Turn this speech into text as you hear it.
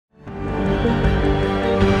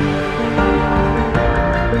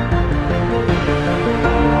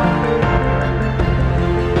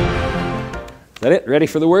that it? Ready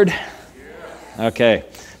for the word? Yeah. Okay.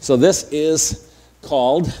 So this is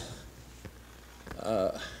called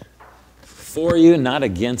For You, Not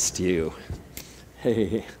Against You.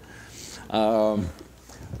 Hey. And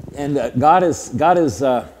God is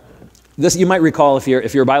this, you might recall if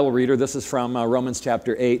you're a Bible reader, this is from Romans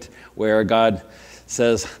chapter 8, where God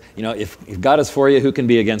says, you know, if God is for you, who can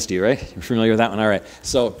be against you, right? You're familiar with that one? All right.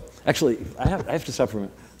 So actually, I have to stop for a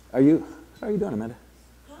minute. How are you doing, Amanda?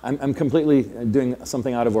 I'm completely doing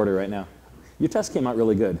something out of order right now. Your test came out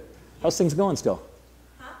really good. How's things going still?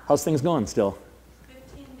 Huh? How's things going still?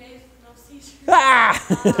 15 days, no seizures. Ah!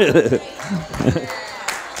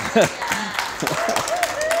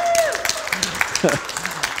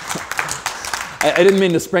 I didn't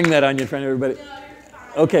mean to spring that on you in front of everybody. No,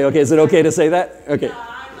 you're fine. Okay. Is it okay to say that? Okay. No,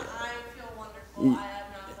 I feel wonderful. I have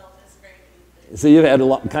not felt this great either. So you've had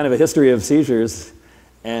kind of a history of seizures,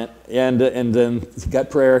 and then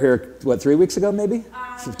got prayer here, what, 3 weeks ago maybe?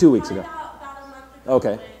 2 weeks ago. About a month ago.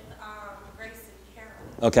 Okay. With Grace and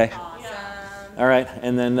Carol. Okay. Awesome. All right,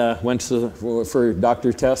 and then went for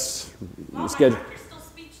doctor tests. Oh, Schedule. my doctor's still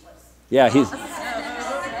speechless. Yeah, That's the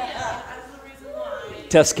reason why.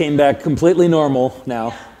 test came back completely normal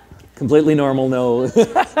now. Completely normal, no.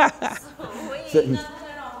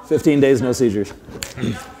 15 days, no seizures.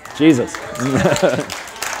 Jesus.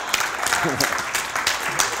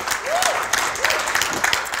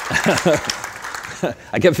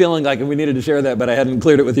 I kept feeling like we needed to share that, but I hadn't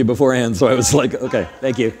cleared it with you beforehand, so I was like, okay,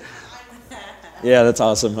 thank you. Yeah, that's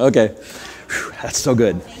awesome. Okay. Whew, that's so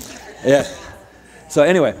good. Yeah. So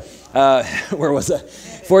anyway, where was I?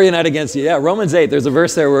 For you, not against you. Yeah, Romans 8, there's a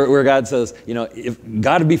verse there where God says, you know, if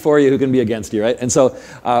God be for you, who can be against you, right? And so,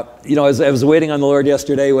 you know, as I was waiting on the Lord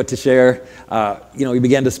yesterday what to share, you know, he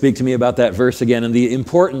began to speak to me about that verse again and the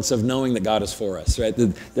importance of knowing that God is for us, right?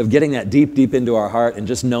 Of getting that deep, deep into our heart and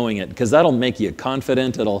just knowing it, because that'll make you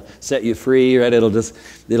confident, it'll set you free, right? It'll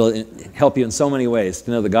help you in so many ways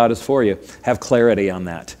to know that God is for you. Have clarity on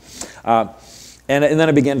that. And then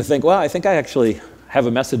I began to think, well, I think I actually have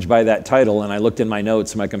a message by that title, and I looked in my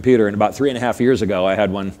notes on my computer, and about 3.5 years ago I had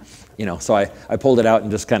one, you know, so I pulled it out and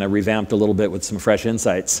just kind of revamped a little bit with some fresh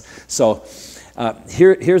insights. So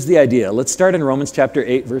here's the idea. Let's start in Romans chapter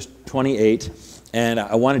 8, verse 28, and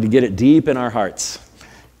I wanted to get it deep in our hearts,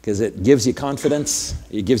 because it gives you confidence,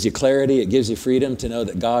 it gives you clarity, it gives you freedom to know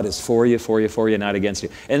that God is for you, not against you.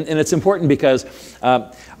 And it's important because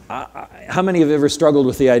how many have ever struggled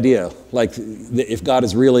with the idea, like if God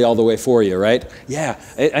is really all the way for you, right? Yeah,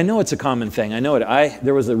 I know it's a common thing. I know it.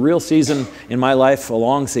 There was a real season in my life, a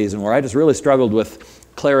long season, where I just really struggled with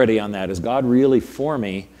clarity on that. Is God really for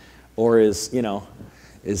me, or is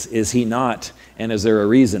he not? And is there a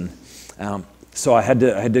reason? So I had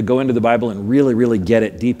to go into the Bible and really, really get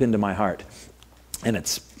it deep into my heart. And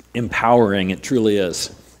it's empowering, it truly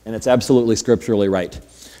is. And it's absolutely scripturally right.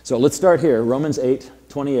 So let's start here, Romans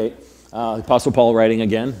 8:28. Apostle Paul writing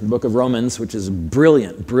again, the book of Romans, which is a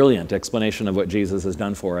brilliant, brilliant explanation of what Jesus has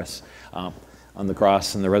done for us on the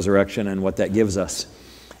cross and the resurrection and what that gives us.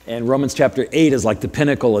 And Romans chapter 8 is like the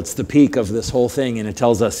pinnacle, it's the peak of this whole thing, and it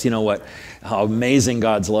tells us, you know, how amazing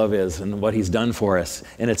God's love is and what he's done for us.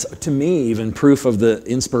 And it's, to me, even proof of the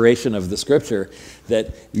inspiration of the scripture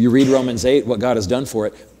that you read Romans 8, what God has done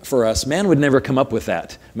for us. Man would never come up with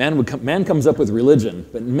that. Man comes up with religion,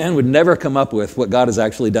 but man would never come up with what God has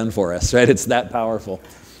actually done for us, right? It's that powerful.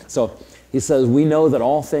 So he says, we know that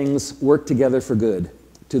all things work together for good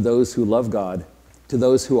to those who love God, to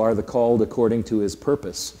those who are the called according to his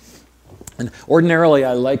purpose. And ordinarily,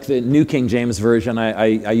 I like the New King James Version.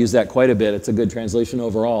 I use that quite a bit. It's a good translation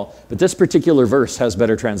overall. But this particular verse has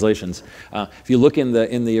better translations. If you look in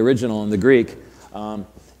the original, in the Greek,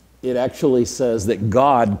 it actually says that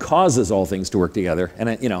God causes all things to work together. And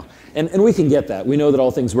and we can get that. We know that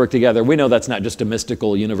all things work together. We know that's not just a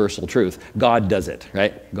mystical, universal truth. God does it,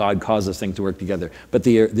 right? God causes things to work together. But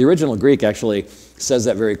the original Greek actually says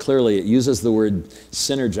that very clearly. It uses the word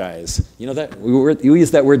synergize. You know that? We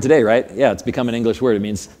use that word today, right? Yeah, it's become an English word. It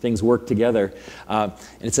means things work together. And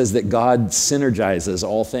it says that God synergizes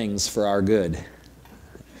all things for our good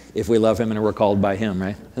if we love him and we're called by him,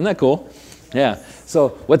 right? Isn't that cool? Yeah. So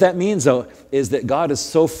what that means, though, is that God is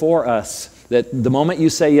so for us that the moment you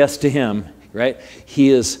say yes to him, right, he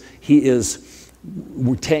is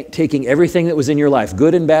taking everything that was in your life,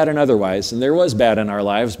 good and bad and otherwise, and there was bad in our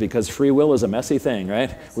lives because free will is a messy thing,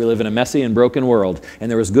 right? We live in a messy and broken world,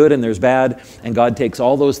 and there was good and there's bad, and God takes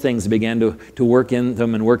all those things and began to work in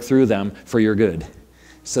them and work through them for your good,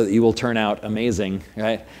 so that you will turn out amazing,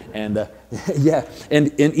 right? And yeah,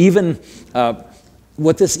 and even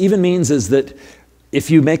what this even means is that if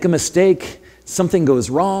you make a mistake, something goes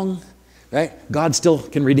wrong, right? God still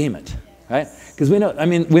can redeem it, right? Because we know, I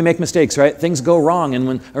mean, we make mistakes, right? Things go wrong,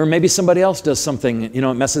 and or maybe somebody else does something,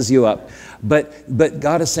 it messes you up. But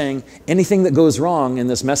God is saying, anything that goes wrong in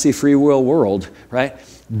this messy free will world, right?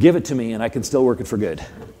 Give it to me, and I can still work it for good,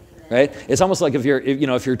 right? It's almost like if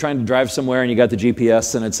you're trying to drive somewhere and you got the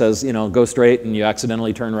GPS and it says, go straight, and you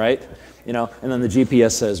accidentally turn right, and then the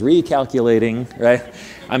GPS says recalculating, right?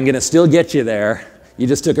 I'm going to still get you there. You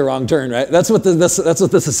just took a wrong turn, right? That's what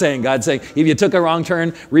this is saying. God's saying, if you took a wrong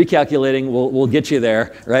turn, recalculating will get you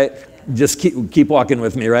there, right? Just keep walking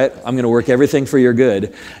with me, right? I'm going to work everything for your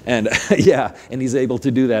good. And yeah, and he's able to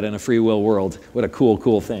do that in a free will world. What a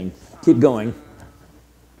cool thing. Keep going.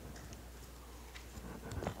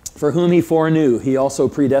 For whom he foreknew, he also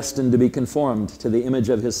predestined to be conformed to the image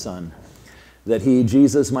of his Son, that he,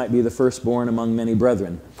 Jesus, might be the firstborn among many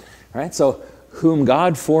brethren. All right, so whom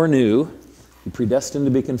God foreknew, he predestined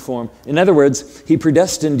to be conformed. In other words, he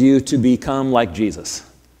predestined you to become like Jesus.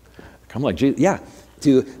 Come like Jesus, yeah.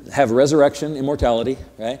 To have resurrection, immortality,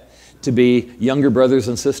 right? To be younger brothers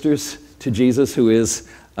and sisters to Jesus, who is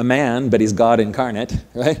a man, but he's God incarnate,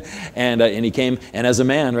 right? And he came, and as a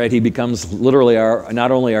man, right, he becomes literally not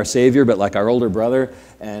only our Savior, but like our older brother.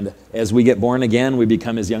 And as we get born again, we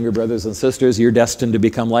become his younger brothers and sisters. You're destined to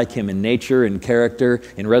become like him in nature, in character,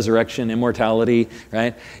 in resurrection, immortality,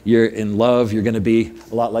 right? You're in love. You're going to be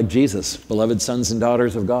a lot like Jesus, beloved sons and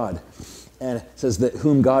daughters of God. And it says that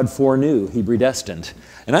whom God foreknew, he predestined.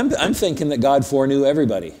 And I'm thinking that God foreknew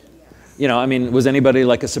everybody. Was anybody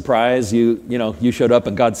like a surprise? You showed up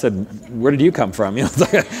and God said, where did you come from?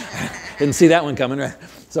 Didn't see that one coming, right?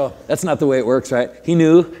 So that's not the way it works, right? He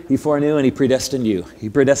knew, he foreknew, and he predestined you. He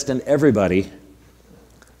predestined everybody,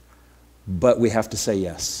 but we have to say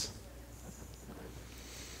yes.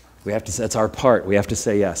 That's our part. We have to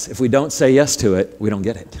say yes. If we don't say yes to it, we don't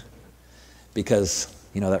get it. Because,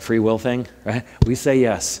 that free will thing, right? We say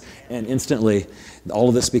yes, and instantly all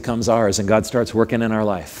of this becomes ours, and God starts working in our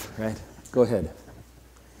life, right? Go ahead.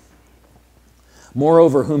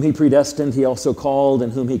 Moreover, whom he predestined, he also called,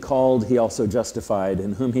 and whom he called, he also justified,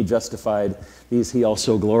 and whom he justified, these he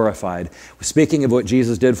also glorified. Speaking of what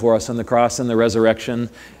Jesus did for us on the cross and the resurrection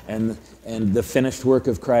and the finished work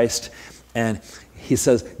of Christ, and he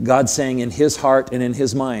says, God's saying in his heart and in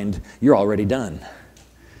his mind, you're already done.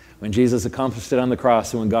 When Jesus accomplished it on the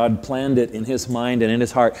cross, and when God planned it in his mind and in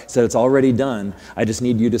his heart, said it's already done, I just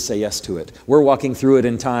need you to say yes to it. We're walking through it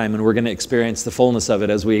in time, and we're going to experience the fullness of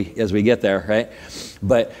it as we get there, right?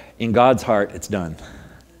 But in God's heart, it's done.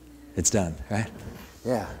 It's done, right?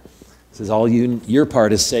 Yeah. It says your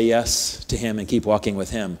part is say yes to him and keep walking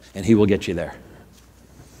with him, and he will get you there.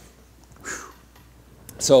 Whew.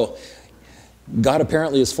 So God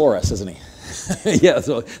apparently is for us, isn't he? Yeah,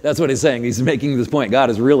 so that's what he's saying. He's making this point. God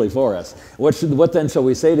is really for us. What then shall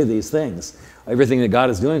we say to these things? Everything that God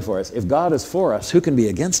is doing for us. If God is for us, who can be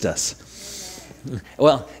against us?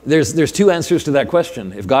 Well, there's two answers to that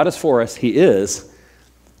question. If God is for us, he is.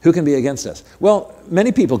 Who can be against us? Well,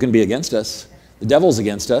 many people can be against us. The devil's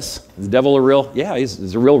against us. The devil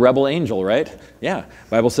he's a real rebel angel, right? Yeah. The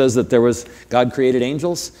Bible says that God created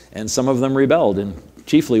angels, and some of them rebelled, and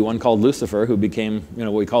chiefly one called Lucifer, who became,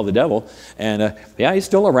 what we call the devil. And he's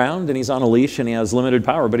still around, and he's on a leash, and he has limited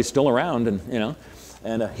power, but he's still around,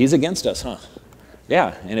 and he's against us, huh?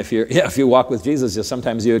 Yeah, and if you walk with Jesus,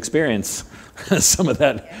 sometimes you experience some of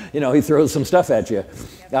that. He throws some stuff at you.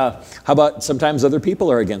 How about sometimes other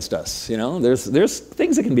people are against us? There's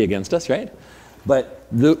things that can be against us, right? But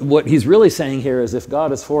what he's really saying here is if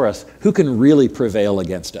God is for us, who can really prevail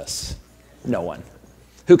against us? No one.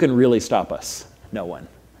 Who can really stop us? No one,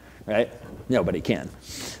 right? Nobody can.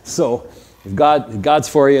 So if God's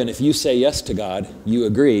for you, and if you say yes to God, you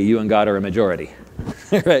agree, you and God are a majority.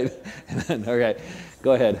 Right? All right,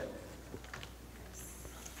 go ahead.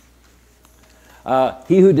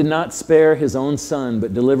 He who did not spare his own son,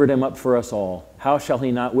 but delivered him up for us all, how shall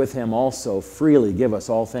he not with him also freely give us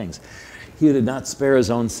all things? He who did not spare his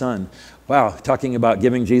own son. Wow, talking about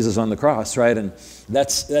giving Jesus on the cross, right? And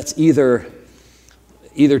that's either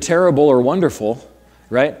terrible or wonderful,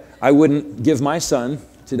 right? I wouldn't give my son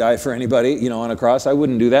to die for anybody, on a cross. I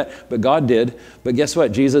wouldn't do that, but God did. But guess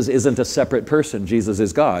what? Jesus isn't a separate person. Jesus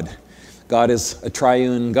is God. God is a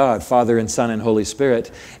triune God, Father and Son and Holy Spirit.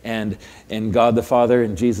 And God the Father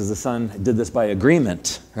and Jesus the Son did this by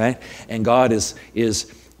agreement, right? And God is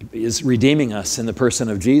redeeming us in the person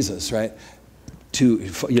of Jesus, right?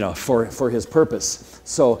 For his purpose.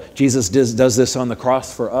 So Jesus does this on the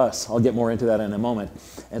cross for us. I'll get more into that in a moment.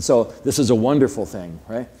 And so this is a wonderful thing,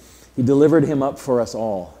 right? He delivered him up for us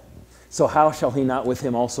all. So how shall he not with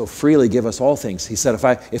him also freely give us all things? He said,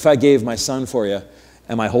 if I gave my son for you,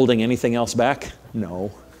 Am I holding anything else back?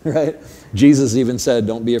 No, right? Jesus even said,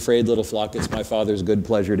 don't be afraid, little flock. It's my Father's good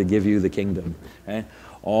pleasure to give you the kingdom. Okay?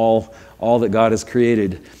 All that God has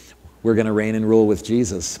created, we're going to reign and rule with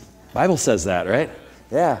Jesus. Bible says that, right?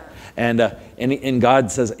 Yeah. And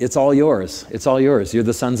God says, it's all yours. It's all yours. You're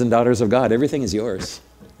the sons and daughters of God. Everything is yours.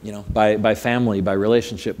 You know, by family, by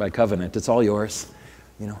relationship, by covenant. It's all yours.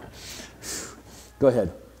 You know. Go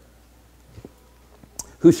ahead.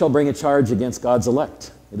 Who shall bring a charge against God's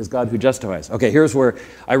elect? It is God who justifies. Okay, here's where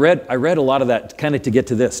I read a lot of that kind of to get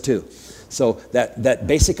to this too. So that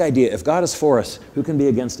basic idea, if God is for us, who can be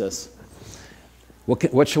against us?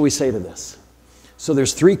 What shall we say to this? So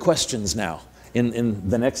there's three questions now. In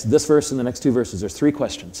this verse and the next two verses, there's three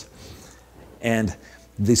questions. And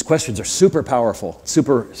these questions are super powerful,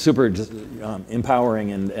 super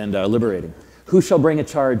empowering and liberating. Who shall bring a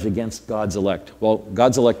charge against God's elect? Well,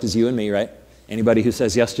 God's elect is you and me, right? Anybody who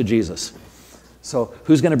says yes to Jesus. So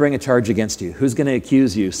who's going to bring a charge against you? Who's going to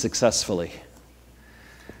accuse you successfully?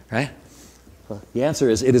 Right? Well, the answer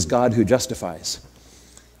is, it is God who justifies.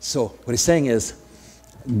 So what he's saying is,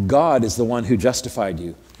 God is the one who justified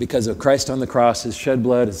you. Because of Christ on the cross, his shed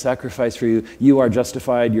blood, his sacrifice for you, you are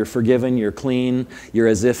justified, you're forgiven, you're clean, you're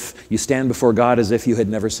as if you stand before God as if you had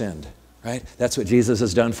never sinned. Right? That's what Jesus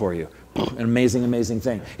has done for you. An amazing, amazing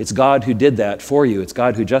thing. It's God who did that for you. It's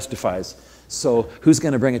God who justifies. So who's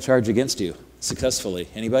going to bring a charge against you successfully?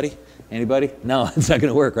 Anybody? Anybody? No, it's not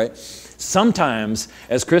going to work, right? Sometimes,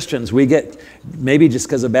 as Christians, we get, maybe just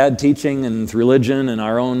because of bad teaching and religion and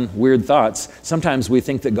our own weird thoughts, sometimes we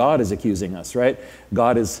think that God is accusing us, right?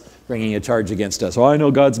 God is bringing a charge against us. Oh, I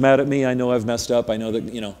know God's mad at me. I know I've messed up. I know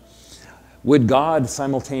that, you know. Would God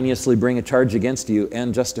simultaneously bring a charge against you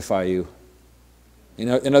and justify you? You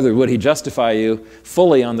know, in other words, would he justify you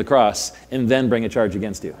fully on the cross and then bring a charge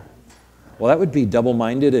against you? Well, that would be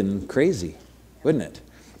double-minded and crazy, wouldn't it?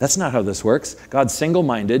 That's not how this works. God's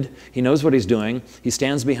single-minded. He knows what he's doing. He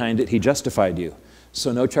stands behind it. He justified you.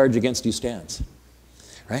 So no charge against you stands.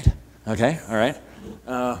 Right? Okay, all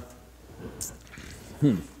right.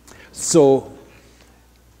 So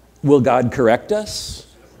will God correct us?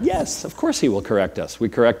 Yes, of course he will correct us. We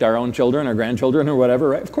correct our own children, our grandchildren, or whatever,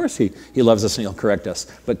 right? Of course he loves us and he'll correct us.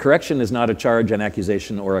 But correction is not a charge, an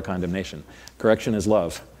accusation, or a condemnation. Correction is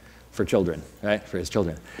love for children, right? For his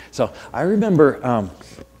children. So I remember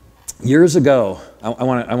years ago, I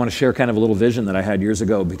want to share kind of a little vision that I had years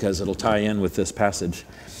ago because it'll tie in with this passage.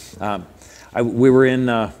 We were in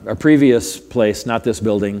a previous place, not this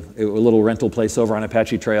building, a little rental place over on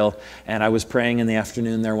Apache Trail, and I was praying in the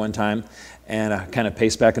afternoon there one time, and I kind of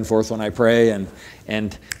pace back and forth when I pray,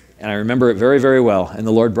 and I remember it very, very well. And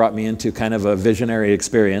the Lord brought me into kind of a visionary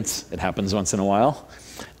experience. It happens once in a while.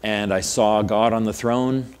 And I saw God on the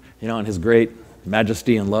throne, you know, in his great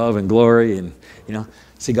majesty and love and glory, and, you know,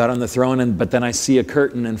 see God on the throne, but then I see a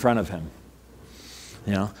curtain in front of him.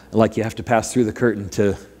 You know, like you have to pass through the curtain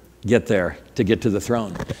to get there, to get to the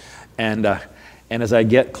throne. And as I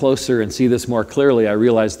get closer and see this more clearly, I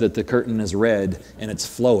realize that the curtain is red and it's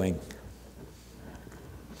flowing,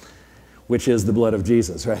 which is the blood of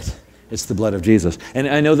Jesus, right? It's the blood of Jesus. And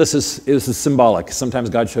I know this is symbolic. Sometimes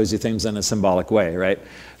God shows you things in a symbolic way, right?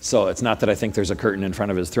 So it's not that I think there's a curtain in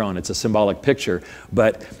front of his throne. It's a symbolic picture.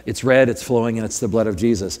 But it's red, it's flowing, and it's the blood of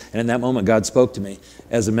Jesus. And in that moment, God spoke to me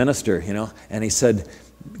as a minister, you know, and he said,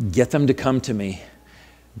 get them to come to me.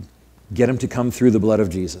 Get them to come through the blood of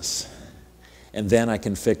Jesus. And then I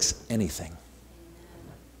can fix anything.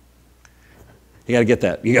 You got to get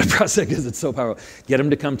that. You got to process it because it's so powerful. Get them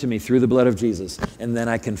to come to me through the blood of Jesus, and then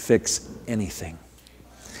I can fix anything.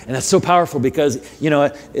 And that's so powerful because, you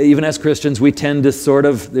know, even as Christians, we tend to sort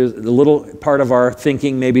of, there's a little part of our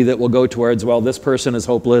thinking maybe that will go towards, well, this person is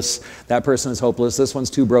hopeless, that person is hopeless, this one's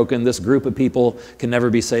too broken, this group of people can never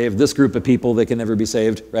be saved, this group of people, they can never be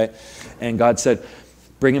saved, right? And God said,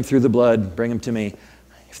 bring them through the blood, bring them to me.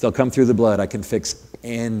 If they'll come through the blood, I can fix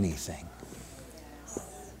anything.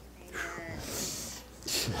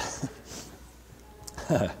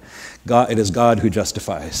 God, it is God who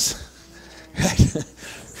justifies. Right?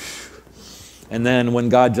 And then when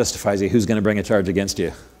God justifies you, who's going to bring a charge against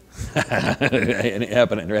you? It ain't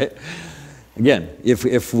happening, right? Again,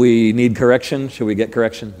 if we need correction, should we get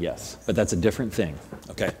correction? Yes. But that's a different thing.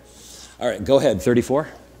 Okay. All right, go ahead, 34.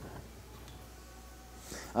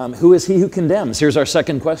 Who is he who condemns? Here's our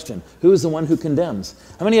second question. Who is the one who condemns?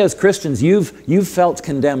 How many as Christians, you've felt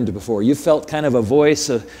condemned before? You've felt kind of a voice,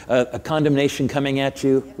 a condemnation coming at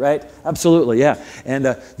you, right? Absolutely, yeah. And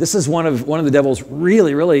this is one of the devil's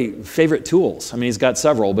really, really favorite tools. I mean, he's got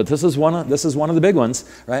several, but this is one of the big ones,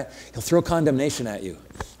 right? He'll throw condemnation at you.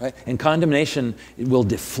 Right? And condemnation will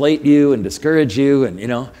deflate you and discourage you and,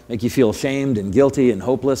 make you feel ashamed and guilty and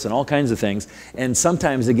hopeless and all kinds of things. And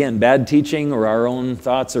sometimes, again, bad teaching or our own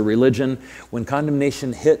thoughts or religion, when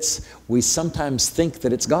condemnation hits, we sometimes think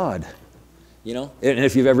that it's God. And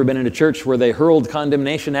if you've ever been in a church where they hurled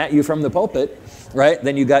condemnation at you from the pulpit, right,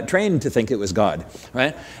 then you got trained to think it was God,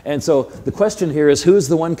 right? And so the question here is, who's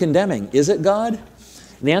the one condemning? Is it God?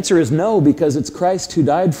 And the answer is no, because it's Christ who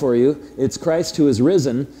died for you. It's Christ who is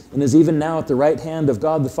risen and is even now at the right hand of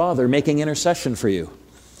God the Father making intercession for you.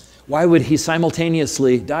 Why would he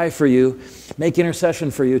simultaneously die for you, make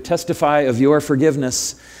intercession for you, testify of your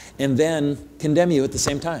forgiveness, and then condemn you at the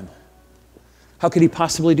same time? How could he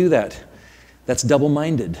possibly do that? That's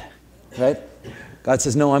double-minded, right? God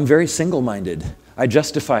says, no, I'm very single-minded. I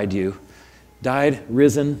justified you. Died,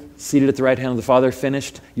 risen, seated at the right hand of the Father,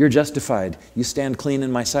 finished. You're justified. You stand clean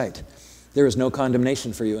in my sight. There is no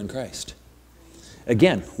condemnation for you in Christ.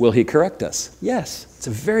 Again, will he correct us? Yes. It's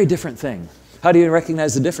a very different thing. How do you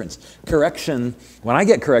recognize the difference? Correction, when I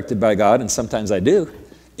get corrected by God, and sometimes I do,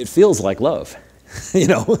 it feels like love.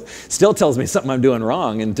 Still tells me something I'm doing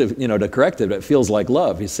wrong, and to correct it, it feels like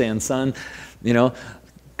love. He's saying, son,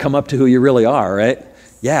 come up to who you really are, right?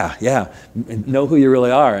 Yeah, know who you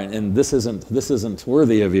really are, and this isn't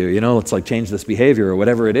worthy of you. It's like change this behavior or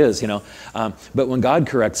whatever it is. But when God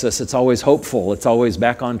corrects us, it's always hopeful. It's always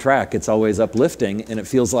back on track. It's always uplifting, and it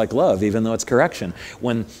feels like love, even though it's correction.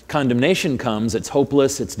 When condemnation comes, it's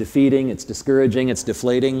hopeless. It's defeating. It's discouraging. It's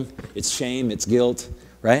deflating. It's shame. It's guilt.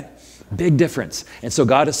 Right? Big difference. And so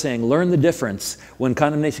God is saying, learn the difference. When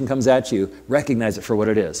condemnation comes at you, recognize it for what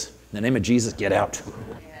it is. In the name of Jesus, get out.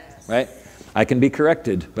 Right? I can be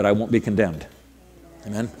corrected, but I won't be condemned.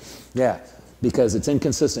 Amen? Yeah, because it's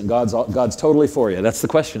inconsistent. God's totally for you. That's the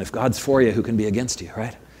question. If God's for you, who can be against you,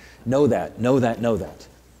 right? Know that. Go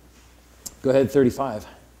ahead, 35.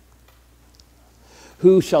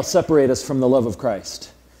 Who shall separate us from the love of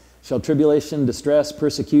Christ? Shall tribulation, distress,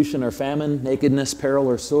 persecution, or famine, nakedness, peril,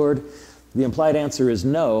 or sword? The implied answer is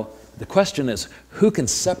no. The question is, who can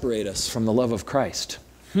separate us from the love of Christ?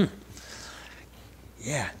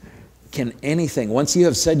 Yeah. Can anything, once you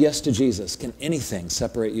have said yes to Jesus, can anything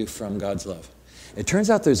separate you from God's love? It turns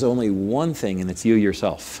out there's only one thing, and it's you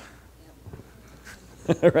yourself.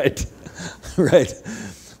 Right?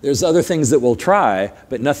 There's other things that will try,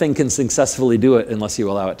 but nothing can successfully do it unless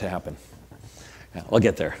you allow it to happen. Yeah, I'll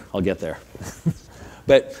get there.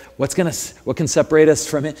 But what can separate us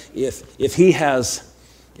from it? If he has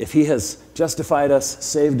justified us,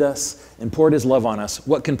 saved us, and poured his love on us,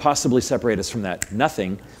 what can possibly separate us from that?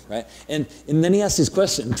 Nothing, right? And then he asks his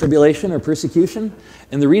question, tribulation or persecution?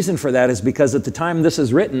 And the reason for that is because at the time this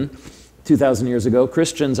is written, 2,000 years ago,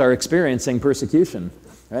 Christians are experiencing persecution,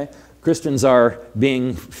 right? Christians are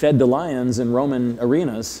being fed to lions in Roman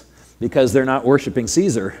arenas because they're not worshiping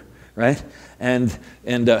Caesar, right? And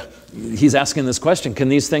he's asking this question, can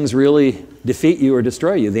these things really defeat you or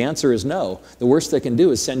destroy you? The answer is no. The worst they can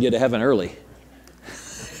do is send you to heaven early.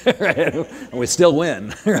 Right? And we still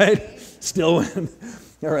win, right? Still win.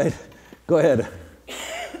 All right, go ahead.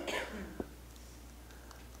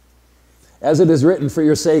 As it is written, for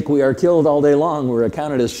your sake we are killed all day long. We're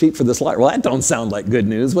accounted as sheep for the slaughter. Well, that don't sound like good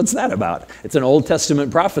news. What's that about? It's an Old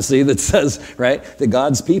Testament prophecy that says, right, that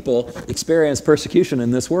God's people experience persecution in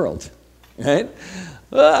this world, right?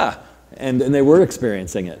 And they were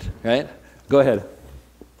experiencing it, right? Go ahead.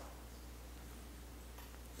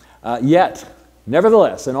 Yet,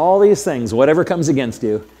 nevertheless, in all these things, whatever comes against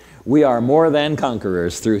you, we are more than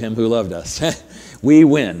conquerors through him who loved us. We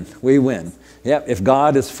win. Yeah, if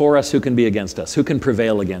God is for us, who can be against us? Who can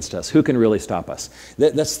prevail against us? Who can really stop us?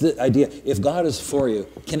 That's the idea. If God is for you,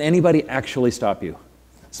 can anybody actually stop you?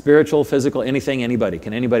 Spiritual, physical, anything, anybody.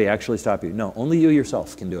 Can anybody actually stop you? No, only you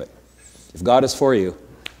yourself can do it. If God is for you,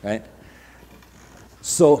 right?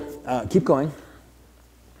 So, keep going.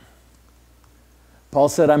 Paul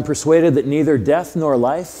said, I'm persuaded that neither death nor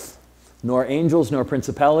life, nor angels, nor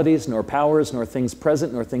principalities, nor powers, nor things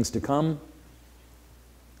present, nor things to come.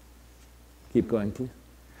 Keep going, please.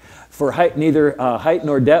 For neither height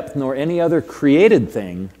nor depth nor any other created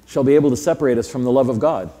thing shall be able to separate us from the love of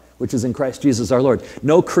God, which is in Christ Jesus our Lord.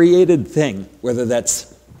 No created thing, whether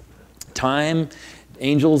that's time,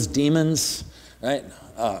 angels, demons, right?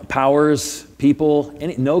 Powers, people,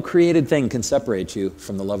 no created thing can separate you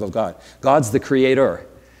from the love of God. God's the creator.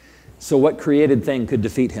 So what created thing could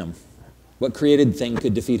defeat him? What created thing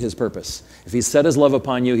could defeat his purpose? If he's set his love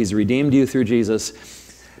upon you, he's redeemed you through Jesus,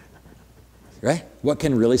 right? What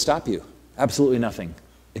can really stop you? Absolutely nothing,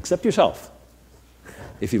 except yourself,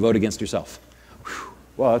 if you vote against yourself. Whew.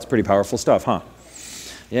 Well, that's pretty powerful stuff, huh?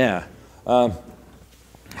 Yeah.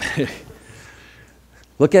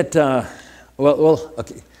 Look at,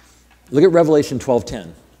 okay. Look at Revelation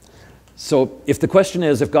 12:10. So if the question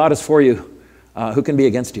is, if God is for you, who can be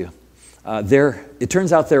against you? It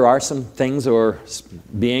turns out there are some things or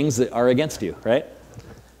beings that are against you, right?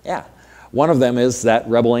 Yeah. One of them is that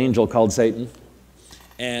rebel angel called Satan.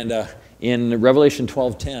 And in Revelation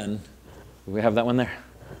 12:10, do we have that one there?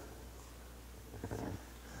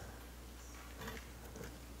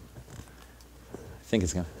 I think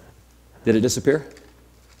it's going to. Did it disappear?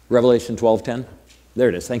 Revelation 12:10? There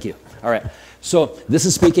it is. Thank you. All right. So this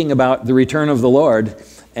is speaking about the return of the Lord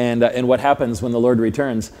and what happens when the Lord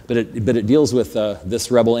returns. But it deals with this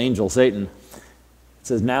rebel angel, Satan. It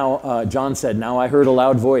says, now, John said, now I heard a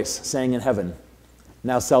loud voice saying in heaven,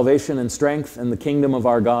 now salvation and strength and the kingdom of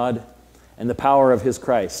our God and the power of his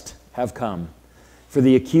Christ have come. For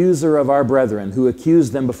the accuser of our brethren, who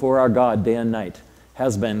accused them before our God day and night,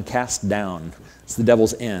 has been cast down. It's the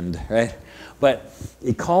devil's end, right? But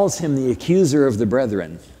it calls him the accuser of the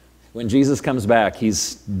brethren. When Jesus comes back,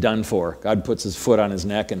 he's done for. God puts his foot on his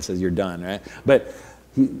neck and says, you're done, right? But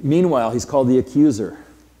meanwhile, he's called the accuser.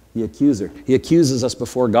 The accuser. He accuses us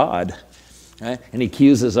before God, right? And he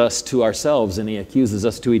accuses us to ourselves, and he accuses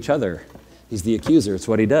us to each other. He's the accuser. It's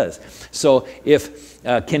what he does. So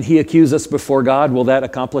can he accuse us before God? Will that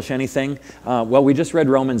accomplish anything? Well, we just read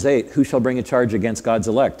Romans 8. Who shall bring a charge against God's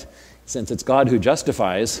elect? Since it's God who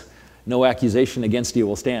justifies, no accusation against you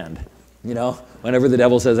will stand. You know, whenever the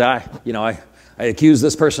devil says, I accuse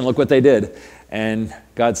this person, look what they did. And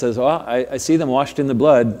God says, well, I see them washed in the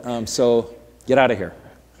blood, so get out of here.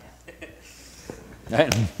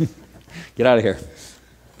 Right? Get out of here.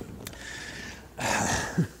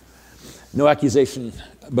 No accusation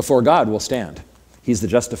before God will stand. He's the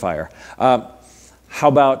justifier. How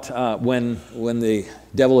about when the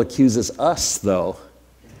devil accuses us, though?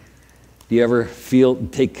 Do you ever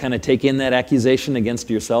take in that accusation against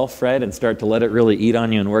yourself, right, and start to let it really eat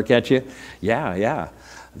on you and work at you? Yeah.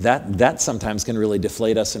 That sometimes can really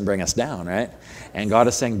deflate us and bring us down, right? And God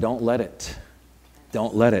is saying, don't let it.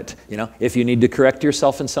 Don't let it. You know, if you need to correct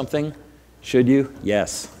yourself in something, should you?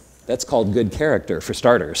 Yes. That's called good character, for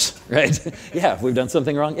starters, right? Yeah, if we've done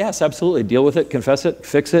something wrong, yes, absolutely. Deal with it, confess it,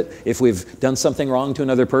 fix it. If we've done something wrong to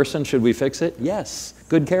another person, should we fix it? Yes.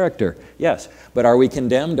 Good character, yes. But are we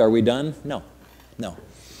condemned? Are we done? No.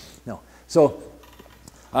 So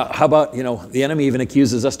how about, the enemy even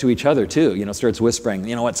accuses us to each other too, starts whispering,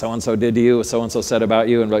 you know what so-and-so did to you, what so-and-so said about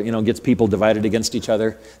you, and, gets people divided against each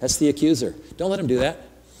other. That's the accuser. Don't let him do that.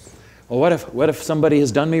 Well, what if somebody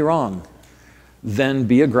has done me wrong? Then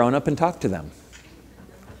be a grown-up and talk to them.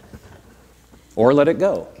 Or let it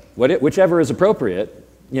go. Whichever is appropriate,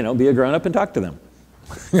 be a grown-up and talk to them.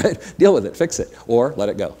 Right? Deal with it, fix it, or let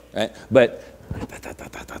it go. Right? But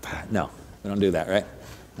no, we don't do that, right?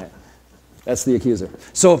 That's the accuser.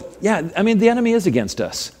 So, the enemy is against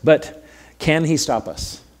us, but can he stop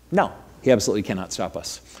us? No, he absolutely cannot stop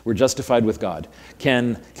us. We're justified with God.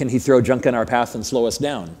 Can he throw junk in our path and slow us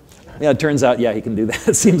down? Yeah, it turns out, he can do that.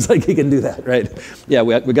 It seems like he can do that, right? Yeah,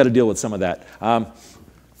 we got to deal with some of that.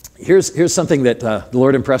 Here's something that the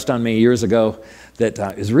Lord impressed on me years ago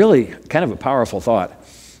that is really kind of a powerful thought.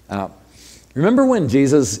 Remember when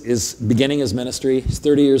Jesus is beginning his ministry? He's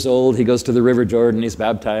 30 years old. He goes to the River Jordan. He's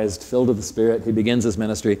baptized, filled with the Spirit. He begins his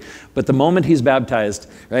ministry. But the moment he's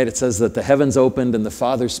baptized, right, it says that the heavens opened and the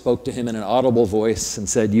Father spoke to him in an audible voice and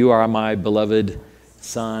said, "You are my beloved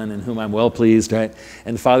Son, in whom I'm well pleased," right?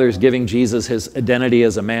 And the Father is giving Jesus his identity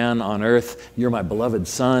as a man on earth. You're my beloved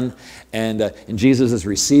Son. And Jesus is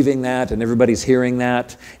receiving that, and everybody's hearing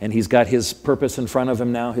that. And he's got his purpose in front of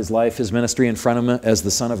him now, his life, his ministry in front of him as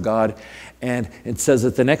the Son of God. And it says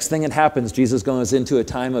that the next thing that happens, Jesus goes into a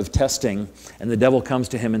time of testing, and the devil comes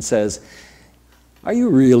to him and says, "Are you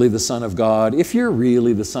really the Son of God? If you're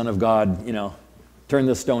really the Son of God, turn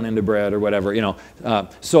this stone into bread," or whatever,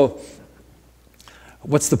 So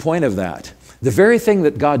what's the point of that? The very thing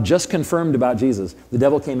that God just confirmed about Jesus, the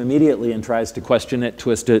devil came immediately and tries to question it,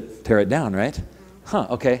 twist it, tear it down, right?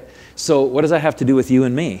 Okay. So what does that have to do with you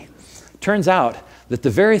and me? Turns out that the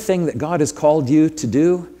very thing that God has called you to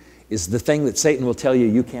do is the thing that Satan will tell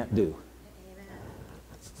you can't do.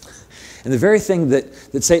 And the very thing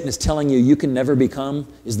that Satan is telling you can never become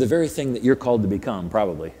is the very thing that you're called to become,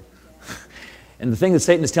 probably. And the thing that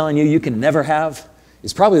Satan is telling you can never have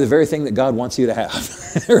is probably the very thing that God wants you to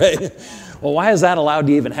have, right? Well, why is that allowed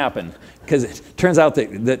to even happen? Because it turns out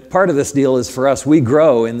that part of this deal is for us, we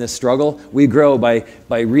grow in this struggle. We grow by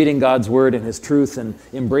reading God's Word and His truth and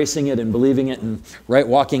embracing it and believing it and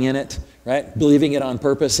walking in it, right? Believing it on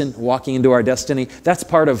purpose and walking into our destiny. That's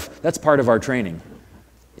part of our training.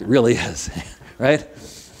 It really is, right?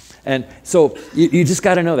 And so you just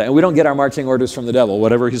got to know that. And we don't get our marching orders from the devil.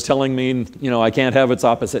 Whatever he's telling me, I can't have its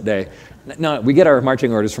opposite day. No, we get our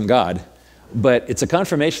marching orders from God. But it's a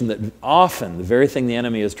confirmation that often the very thing the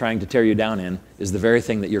enemy is trying to tear you down in is the very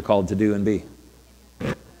thing that you're called to do and be.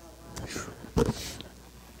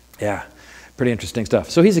 Yeah, pretty interesting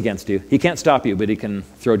stuff. So he's against you. He can't stop you, but he can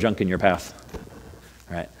throw junk in your path.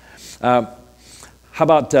 All right. How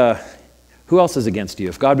about... who else is against you?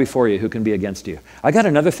 If God be for you, who can be against you? I got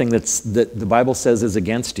another thing that the Bible says is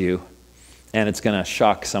against you, and it's going to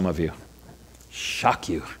shock some of you. Shock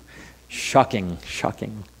you. Shocking.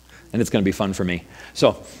 And it's going to be fun for me.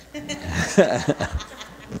 So,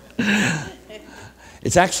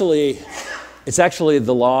 it's actually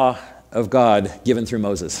the law of God given through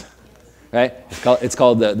Moses, right? It's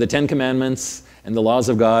called the Ten Commandments and the laws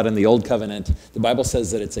of God and the Old Covenant. The Bible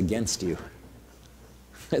says that it's against you.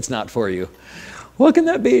 It's not for you. What can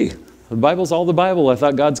that be? The Bible's all the Bible. I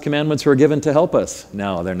thought God's commandments were given to help us.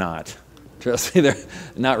 No, they're not. Trust me, they're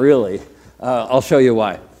not really. I'll show you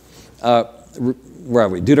why. Where are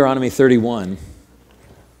we? Deuteronomy 31.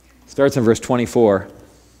 Starts in verse 24.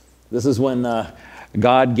 This is when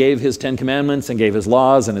God gave his Ten Commandments and gave his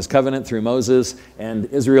laws and his covenant through Moses, and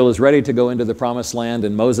Israel is ready to go into the promised land,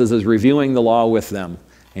 and Moses is reviewing the law with them.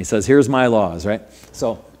 And he says, here's my laws, right?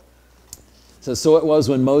 So it was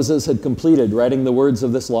when Moses had completed writing the words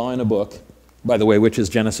of this law in a book, by the way, which is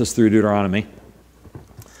Genesis through Deuteronomy,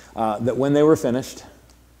 that when they were finished,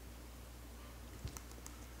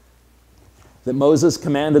 that Moses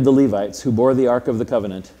commanded the Levites who bore the ark of the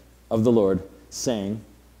covenant of the Lord, saying,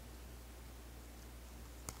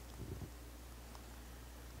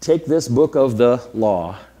 take this book of the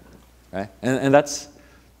law, right? And that's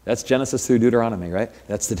Genesis through Deuteronomy, right?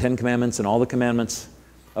 That's the Ten Commandments and all the commandments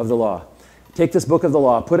of the law. Take this book of the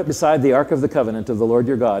law, put it beside the ark of the covenant of the Lord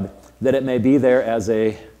your God, that it may be there as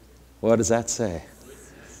a, what does that say?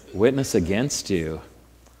 Witness against you.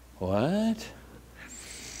 What?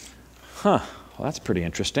 Well, that's pretty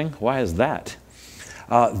interesting. Why is that?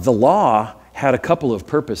 The law had a couple of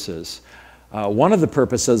purposes. One of the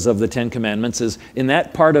purposes of the Ten Commandments is in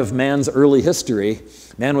that part of man's early history,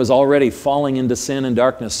 man was already falling into sin and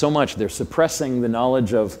darkness so much they're suppressing the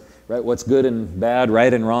knowledge of right, what's good and bad,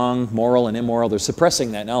 right and wrong, moral and immoral. They're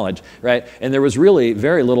suppressing that knowledge, right? And there was really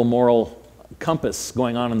very little moral compass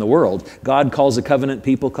going on in the world. God calls a covenant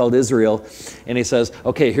people called Israel, and he says,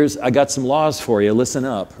 okay, I got some laws for you, listen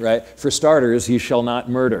up, right? For starters, you shall not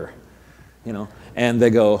murder, And they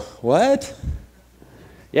go, what?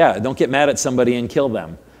 Yeah, don't get mad at somebody and kill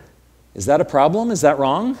them. Is that a problem? Is that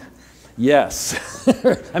wrong? Yes.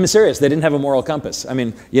 I'm serious. They didn't have a moral compass. I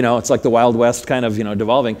mean, it's like the Wild West kind of,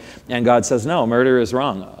 devolving. And God says, no, murder is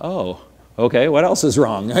wrong. Oh, okay, what else is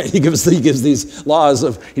wrong? He gives these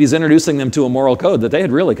laws he's introducing them to a moral code that they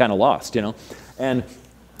had really kind of lost,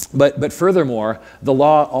 But furthermore, the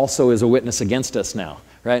law also is a witness against us now,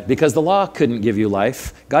 right? Because the law couldn't give you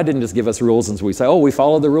life. God didn't just give us rules and we say, oh, we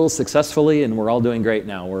followed the rules successfully and we're all doing great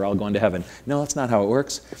now. We're all going to heaven. No, that's not how it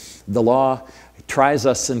works. The law tries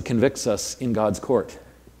us and convicts us in God's court.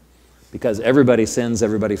 Because everybody sins,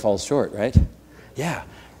 everybody falls short, right? Yeah.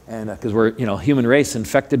 And because we're, human race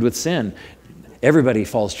infected with sin. Everybody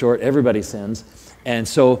falls short, everybody sins. And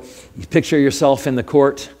so you picture yourself in the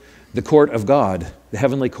court of God, the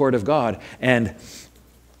heavenly court of God. And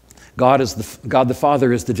God the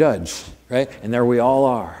Father is the judge, right? And there we all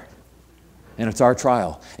are. And it's our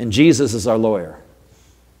trial. And Jesus is our lawyer.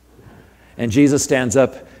 And Jesus stands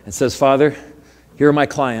up and says, Father, here are my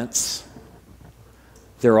clients.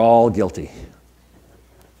 They're all guilty.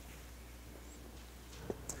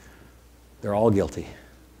 They're all guilty.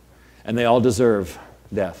 And they all deserve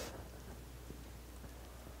death.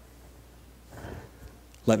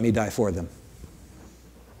 Let me die for them.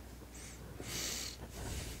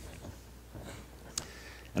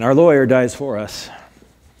 And our lawyer dies for us.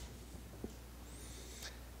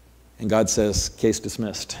 And God says, case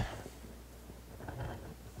dismissed.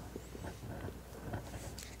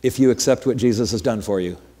 If you accept what Jesus has done for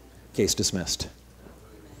you, case dismissed.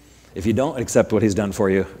 If you don't accept what he's done for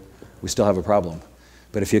you, we still have a problem.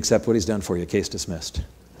 But if you accept what he's done for you, case dismissed.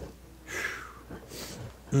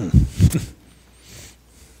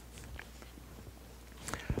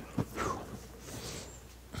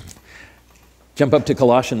 Jump up to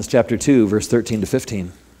Colossians chapter 2, verse 13 to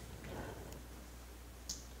 15.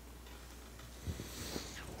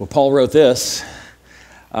 Well, Paul wrote this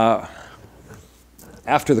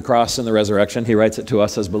after the cross and the resurrection. He writes it to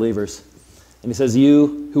us as believers. And he says,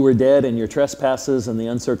 you who were dead in your trespasses and the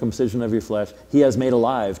uncircumcision of your flesh, he has made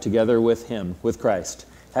alive together with him, with Christ.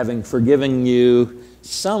 having forgiven you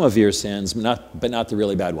some of your sins, but not the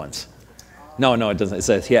really bad ones. No, it doesn't. It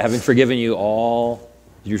says, having forgiven you all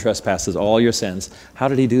your trespasses, all your sins. How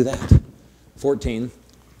did he do that? 14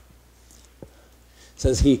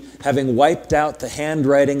 says he, having wiped out the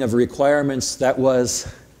handwriting of requirements that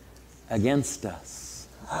was against us,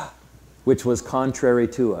 which was contrary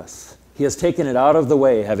to us. He has taken it out of the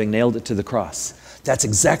way, having nailed it to the cross. That's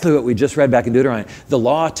exactly what we just read back in Deuteronomy. The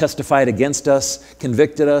law testified against us,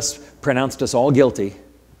 convicted us, pronounced us all guilty.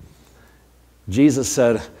 Jesus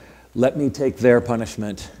said, let me take their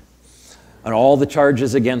punishment. And all the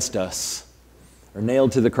charges against us are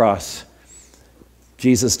nailed to the cross.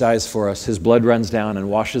 Jesus dies for us. His blood runs down and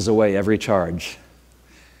washes away every charge.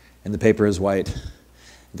 And the paper is white.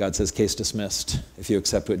 God says, case dismissed, if you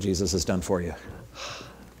accept what Jesus has done for you.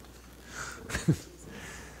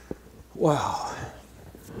 Wow.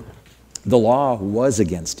 The law was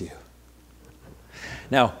against you.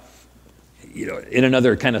 Now, in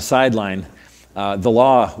another kind of sideline, the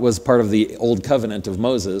law was part of the old covenant of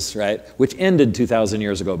Moses, right? Which ended 2,000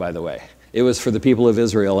 years ago, by the way. It was for the people of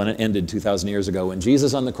Israel, and it ended 2,000 years ago. When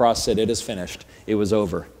Jesus on the cross said, it is finished, it was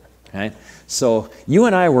over. Okay? So you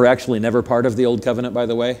and I were actually never part of the old covenant, by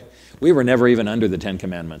the way. We were never even under the Ten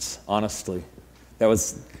Commandments, honestly. That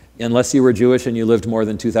was, unless you were Jewish and you lived more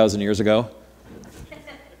than 2,000 years ago.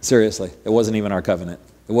 Seriously, it wasn't even our covenant.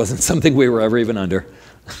 It wasn't something we were ever even under,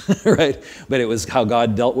 right? But it was how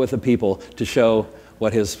God dealt with the people to show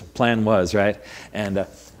what his plan was, right? And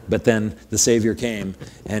but then the Savior came,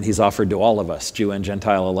 and he's offered to all of us, Jew and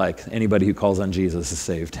Gentile alike. Anybody who calls on Jesus is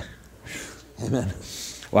saved. Amen.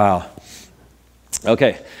 Wow.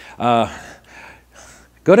 Okay.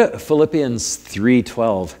 Go to Philippians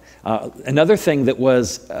 3:12. Another thing that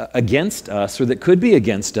was against us, or that could be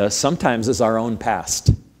against us, sometimes is our own past.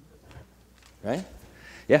 Right?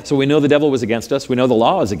 Yeah, so we know the devil was against us. We know the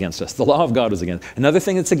law is against us. The law of God was against us. Another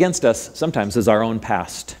thing that's against us sometimes is our own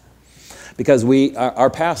past. Because our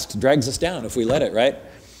past drags us down if we let it, right?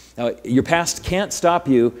 Now, your past can't stop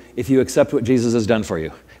you if you accept what Jesus has done for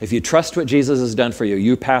you. If you trust what Jesus has done for you,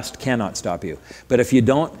 your past cannot stop you. But if you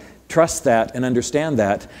don't trust that and understand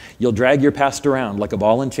that, you'll drag your past around like a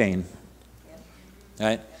ball and chain.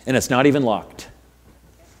 Right? And it's not even locked.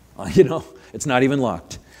 It's not even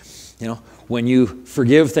locked. When you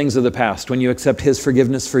forgive things of the past, when you accept his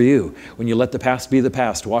forgiveness for you, when you let the past be the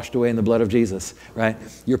past, washed away in the blood of Jesus, right?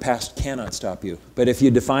 Your past cannot stop you. But if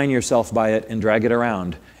you define yourself by it and drag it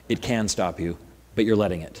around, it can stop you, but you're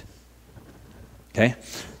letting it. Okay?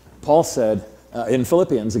 Paul said in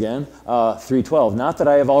Philippians again, 3:12, not that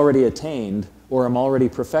I have already attained or am already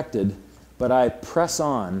perfected, but I press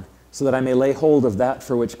on so that I may lay hold of that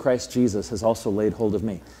for which Christ Jesus has also laid hold of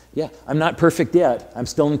me. Yeah, I'm not perfect yet. I'm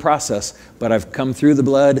still in process, but I've come through the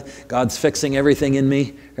blood. God's fixing everything in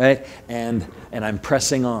me, right? And I'm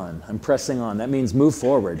pressing on. I'm pressing on. That means move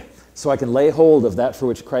forward so I can lay hold of that for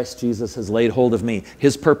which Christ Jesus has laid hold of me.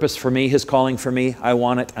 His purpose for me, his calling for me. I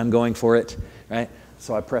want it. I'm going for it, right?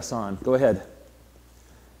 So I press on. Go ahead.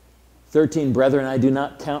 13, brethren, I do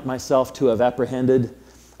not count myself to have apprehended.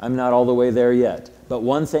 I'm not all the way there yet. But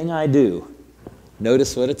one thing I do.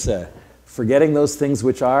 Notice what it said. Forgetting those things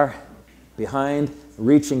which are behind,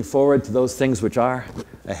 reaching forward to those things which are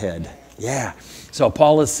ahead. Yeah. So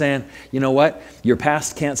Paul is saying, you know what? Your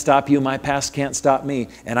past can't stop you. My past can't stop me.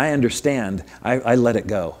 And I understand. I let it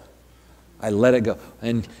go. I let it go.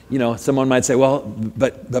 And, someone might say, well,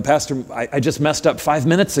 but Pastor, I just messed up 5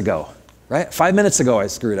 minutes ago, right? 5 minutes ago I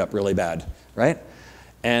screwed up really bad, right?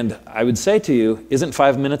 And I would say to you, isn't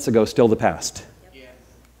 5 minutes ago still the past?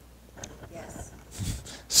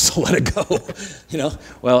 So let it go,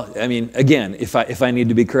 Well, again, if I need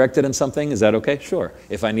to be corrected in something, is that okay? Sure.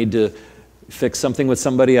 If I need to fix something with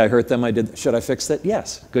somebody, I hurt them, should I fix it?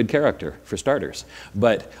 Yes. Good character, for starters.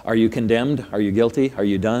 But are you condemned? Are you guilty? Are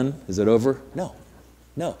you done? Is it over? No.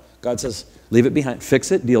 God says, leave it behind. Fix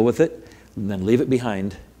it, deal with it, and then leave it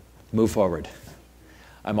behind, move forward.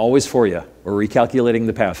 I'm always for you. We're recalculating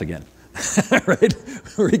the path again. Right?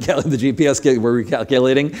 The GPS, we're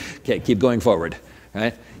recalculating. Okay, keep going forward.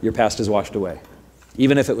 Right? Your past is washed away.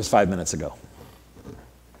 Even if it was 5 minutes ago.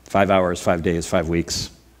 5 hours, 5 days, 5 weeks,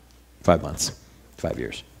 5 months, 5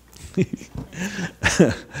 years.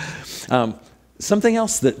 Something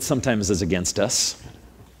else that sometimes is against us,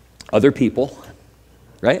 other people,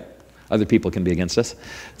 right? Other people can be against us.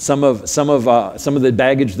 Some of the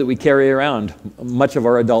baggage that we carry around, much of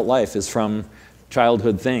our adult life is from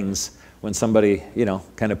childhood things. When somebody,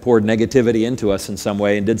 kind of poured negativity into us in some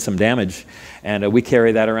way and did some damage. And we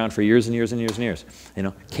carry that around for years and years and years and years.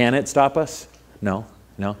 Can it stop us? No.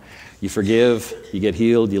 You forgive, you get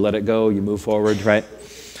healed, you let it go, you move forward, right?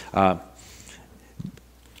 But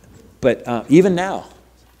even now,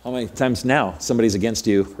 how many times now somebody's against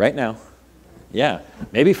you right now? Yeah,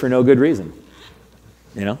 maybe for no good reason.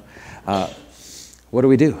 You know, what do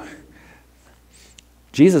we do?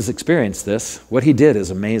 Jesus experienced this. What he did is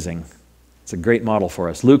amazing. It's a great model for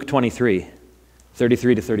us. Luke 23,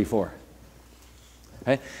 33 to 34.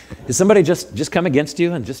 Okay? Did somebody just come against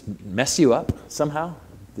you and just mess you up somehow?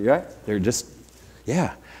 Right? They're just,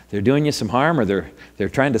 yeah, they're doing you some harm, or they're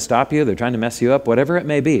trying to stop you, they're trying to mess you up, whatever it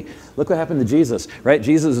may be. Look what happened to Jesus, right?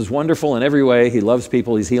 Jesus is wonderful in every way. He loves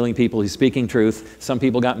people, he's healing people, he's speaking truth. Some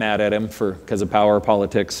people got mad at him because of power,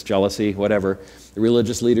 politics, jealousy, whatever. The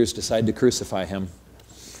religious leaders decided to crucify him,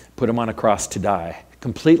 put him on a cross to die.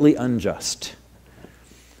 Completely unjust.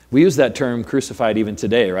 We use that term crucified even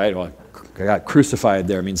today, right? Well, I got crucified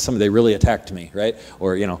there. I mean, they really attacked me, right?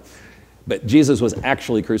 Or, you know, but Jesus was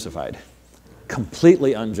actually crucified.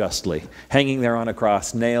 Completely unjustly, hanging there on a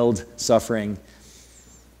cross, nailed, suffering,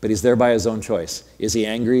 but he's there by his own choice. Is he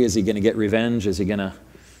angry? Is he going to get revenge? Is he going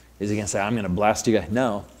to say, I'm going to blast you guys?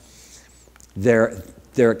 No. They're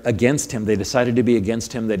against him. They decided to be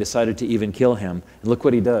against him. They decided to even kill him. And look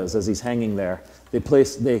what he does as he's hanging there. They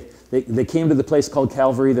came to the place called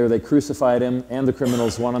Calvary. There they crucified him and the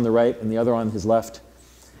criminals, one on the right and the other on his left.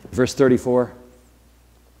 Verse 34.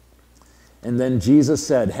 And then Jesus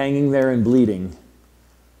said, hanging there and bleeding,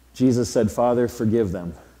 Jesus said, Father, forgive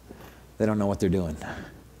them. They don't know what they're doing.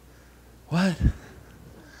 What?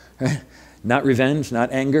 Right? Not revenge,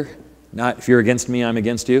 not anger, not if you're against me, I'm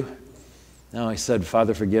against you. No, he said,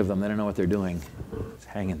 Father, forgive them. They don't know what they're doing. It's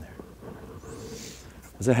hanging there.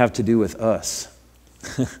 What does that have to do with us?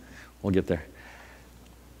 We'll get there.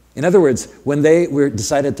 In other words, when they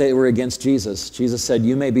decided they were against Jesus, Jesus said,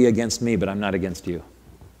 you may be against me, but I'm not against you.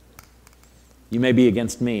 You may be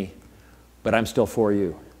against me, but I'm still for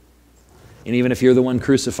you. And even if you're the one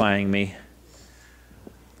crucifying me,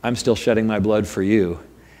 I'm still shedding my blood for you.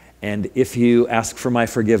 And if you ask for my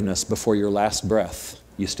forgiveness before your last breath,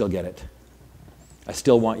 you still get it. I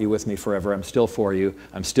still want you with me forever. I'm still for you.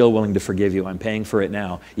 I'm still willing to forgive you. I'm paying for it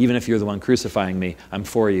now. Even if you're the one crucifying me, I'm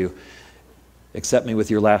for you. Accept me with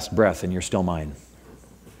your last breath and you're still mine.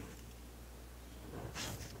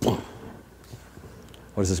 What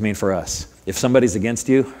does this mean for us? If somebody's against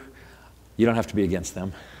you, you don't have to be against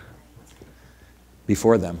them. Be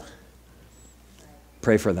for them.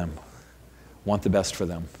 Pray for them. Want the best for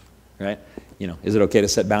them, right? You know, is it okay to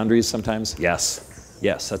set boundaries sometimes? Yes.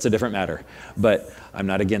 Yes, that's a different matter. But I'm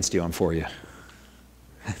not against you, I'm for you.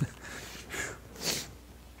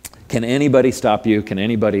 Can anybody stop you? Can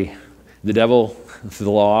anybody, the devil, the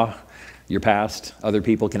law, your past, other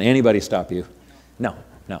people, can anybody stop you? No,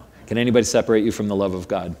 no. Can anybody separate you from the love of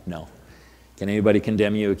God? No. Can anybody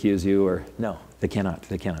condemn you, accuse you, or no? They cannot.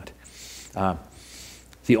 They cannot.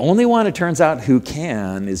 The only one, it turns out, who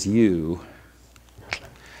can is you.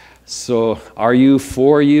 So are you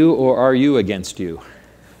for you or are you against you?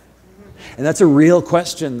 And that's a real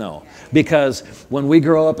question, though, because when we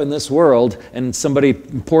grow up in this world and somebody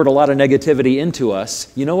poured a lot of negativity into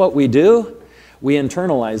us, you know what we do? We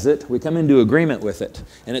internalize it. We come into agreement with it.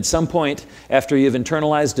 And at some point, after you've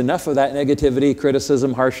internalized enough of that negativity,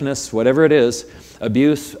 criticism, harshness, whatever it is,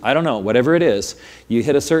 abuse, I don't know, whatever it is, you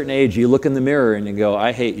hit a certain age, you look in the mirror and you go,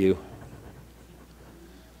 I hate you.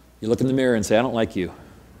 You look in the mirror and say, I don't like you.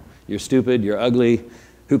 You're stupid, you're ugly,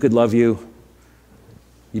 who could love you?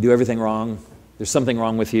 You do everything wrong. There's something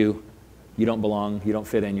wrong with you. You don't belong, you don't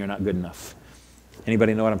fit in, you're not good enough.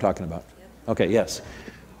 Anybody know what I'm talking about? Okay, yes.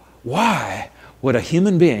 Why would a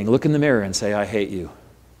human being look in the mirror and say, I hate you,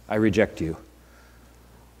 I reject you?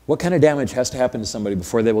 What kind of damage has to happen to somebody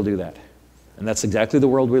before they will do that? And that's exactly the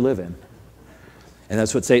world we live in. And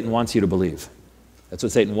that's what Satan wants you to believe. That's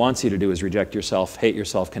what Satan wants you to do, is reject yourself, hate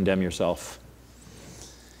yourself, condemn yourself.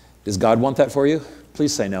 Does God want that for you?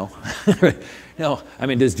 Please say no. No. I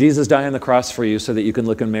mean, does Jesus die on the cross for you so that you can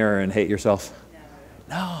look in the mirror and hate yourself?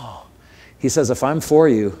 No. He says, if I'm for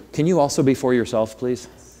you, can you also be for yourself, please?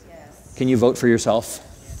 Yes. Can you vote for yourself?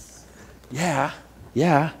 Yes.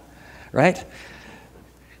 Yeah, right?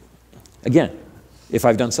 Again, if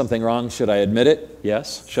I've done something wrong, should I admit it?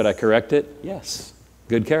 Yes. Should I correct it? Yes.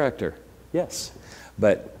 Good character? Yes.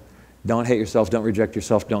 But don't hate yourself, don't reject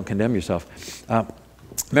yourself, don't condemn yourself.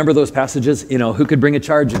 Remember those passages? You know, who could bring a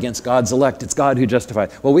charge against God's elect? It's God who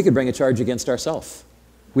justifies. Well, we could bring a charge against ourselves.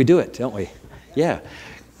 We do it, don't we? Yeah.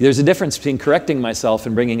 There's a difference between correcting myself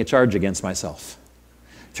and bringing a charge against myself.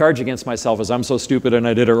 Charge against myself is, I'm so stupid and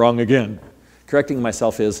I did it wrong again. Correcting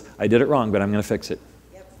myself is, I did it wrong, but I'm going to fix it.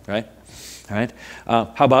 Yep. Right? All right.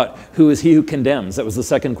 How about, who is he who condemns? That was the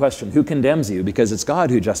second question. Who condemns you? Because it's God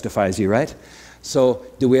who justifies you, right? So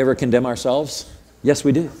do we ever condemn ourselves? Yes,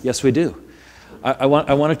 we do. Yes, we do. I want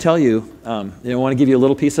to tell you, I want to give you a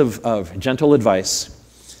little piece of gentle advice.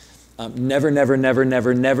 Never, never, never,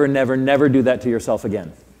 never, never, never, never do that to yourself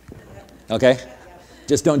again. Okay?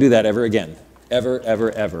 Just don't do that ever again. Ever,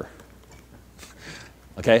 ever, ever.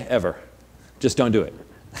 Okay? Ever. Just don't do it.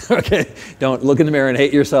 Okay? Don't look in the mirror and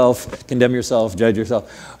hate yourself, condemn yourself, judge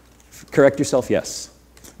yourself. Correct yourself, yes.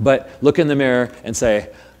 But look in the mirror and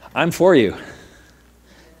say, I'm for you.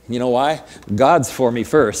 You know why? God's for me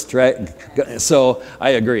first, right? So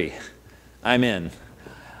I agree. I'm in.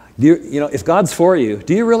 If God's for you,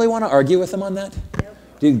 do you really want to argue with him on that?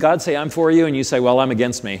 Did God say, I'm for you, and you say, well, I'm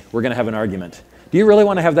against me? We're going to have an argument. Do you really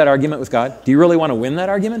want to have that argument with God? Do you really want to win that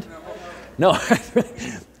argument? No.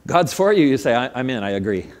 God's for you. You say, I'm in. I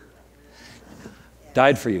agree.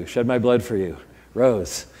 Died for you. Shed my blood for you.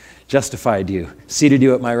 Rose. Justified you. Seated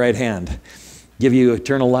you at my right hand. Give you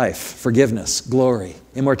eternal life, forgiveness, glory,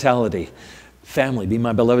 immortality, family, be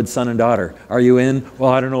my beloved son and daughter. Are you in?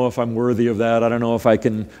 Well, I don't know if I'm worthy of that. I don't know if I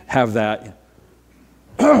can have that.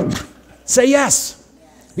 Say yes.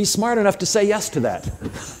 Be smart enough to say yes to that.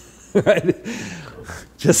 Right?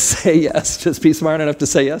 Just say yes. Just be smart enough to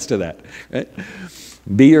say yes to that. Right?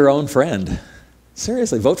 Be your own friend.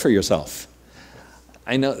 Seriously, vote for yourself.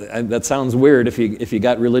 I know that sounds weird if you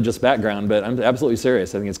got religious background, but I'm absolutely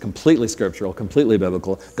serious. I think it's completely scriptural, completely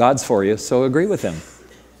biblical. God's for you, so agree with him.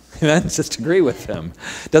 Amen? Just agree with him.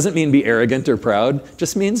 Doesn't mean be arrogant or proud.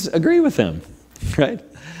 Just means agree with him. Right?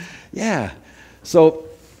 Yeah. So,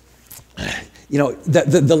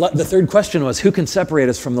 the third question was, who can separate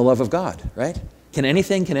us from the love of God? Right? Can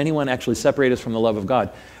anyone actually separate us from the love of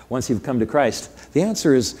God once you've come to Christ? The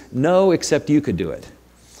answer is no, except you could do it.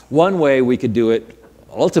 One way we could do it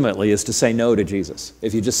ultimately is to say no to Jesus.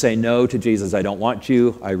 If you just say no to Jesus, I don't want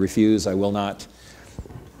you, I refuse, I will not,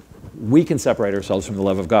 we can separate ourselves from the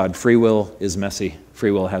love of God. Free will is messy.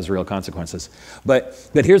 Free will has real consequences. But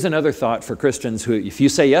here's another thought for Christians who, if you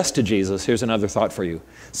say yes to Jesus, here's another thought for you.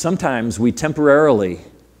 Sometimes we temporarily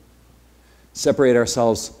separate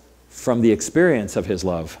ourselves from the experience of his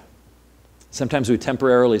love. Sometimes we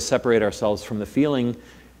temporarily separate ourselves from the feeling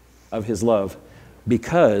of his love,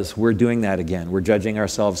 because we're doing that again. We're judging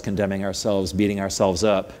ourselves, condemning ourselves, beating ourselves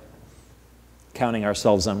up, counting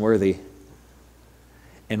ourselves unworthy.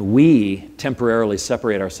 And we temporarily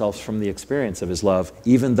separate ourselves from the experience of his love,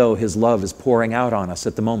 even though his love is pouring out on us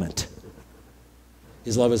at the moment.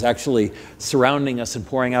 His love is actually surrounding us and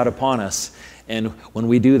pouring out upon us. And when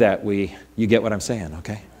we do that, you get what I'm saying,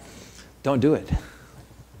 okay? Don't do it.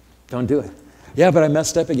 Don't do it. Yeah, but I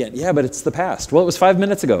messed up again. Yeah, but it's the past. Well, it was 5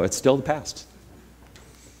 minutes ago. It's still the past.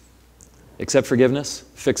 Accept forgiveness.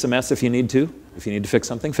 Fix a mess if you need to. If you need to fix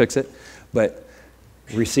something, fix it. But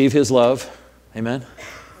receive his love. Amen?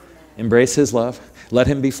 Embrace his love. Let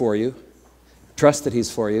him be for you. Trust that he's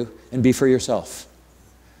for you. And be for yourself.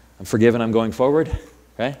 I'm forgiven. I'm going forward.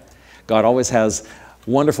 Okay? God always has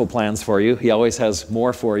wonderful plans for you. He always has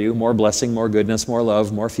more for you. More blessing, more goodness, more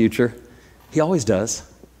love, more future. He always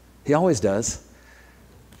does. He always does.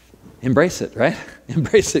 Embrace it, right?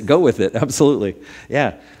 Embrace it. Go with it. Absolutely.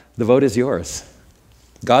 Yeah. The vote is yours.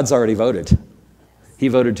 God's already voted. He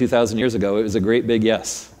voted 2,000 years ago. It was a great big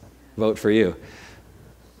yes. Vote for you.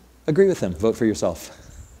 Agree with him. Vote for yourself.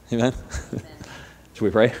 Amen? Should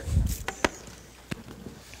we pray?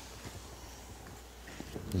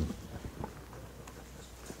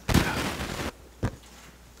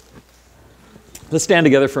 Let's stand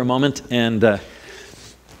together for a moment and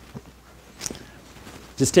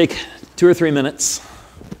just take 2 or 3 minutes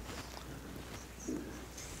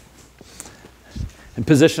and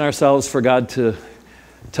position ourselves for God to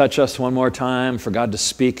touch us one more time, for God to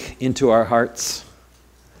speak into our hearts.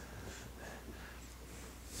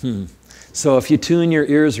 So if you tune your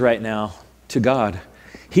ears right now to God,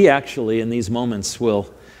 he actually in these moments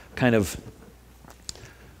will kind of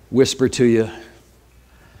whisper to you.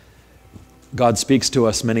 God speaks to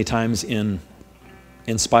us many times in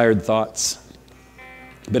inspired thoughts,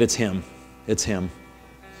 but it's him. It's him.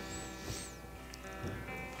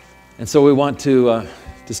 And so we want to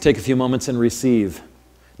just take a few moments and receive.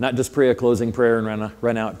 Not just pray a closing prayer and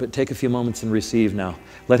run out, but take a few moments and receive now.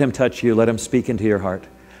 Let him touch you. Let him speak into your heart.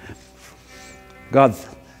 God,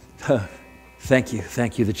 thank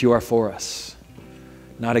you that you are for us,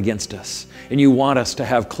 not against us. And you want us to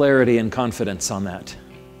have clarity and confidence on that.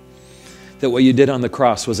 That what you did on the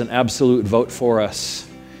cross was an absolute vote for us.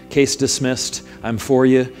 Case dismissed. I'm for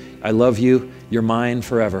you. I love you. You're mine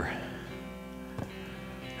forever.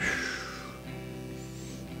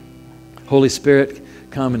 Holy Spirit,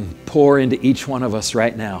 come and pour into each one of us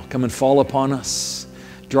right now. Come and fall upon us.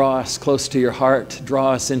 draw us close to your heart,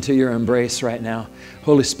 draw us into your embrace right now.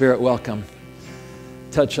 Holy Spirit, welcome.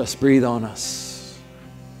 Touch us, breathe on us.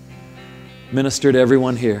 Minister to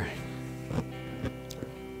everyone here.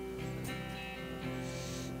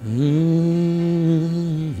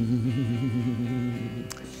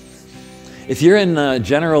 If you're in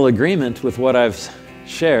general agreement with what I've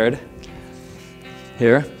shared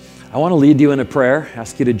here, I want to lead you in a prayer,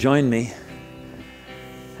 ask you to join me,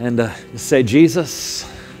 and say, Jesus,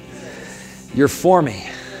 you're for me,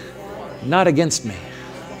 not against me.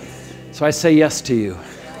 So I say yes to you.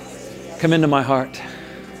 Come into my heart.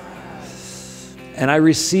 And I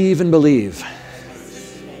receive and believe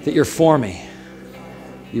that you're for me.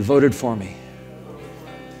 You voted for me.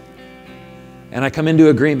 And I come into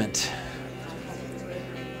agreement.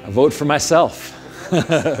 I vote for myself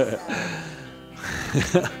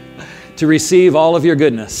to receive all of your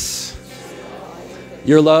goodness,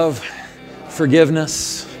 your love,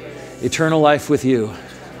 forgiveness, eternal life with you.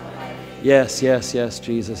 Yes, yes, yes,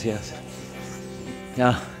 Jesus, yes.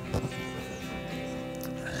 Yeah.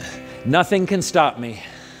 Nothing can stop me.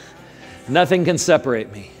 Nothing can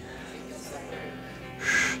separate me.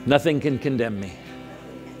 Nothing can condemn me.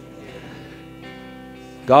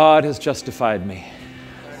 God has justified me.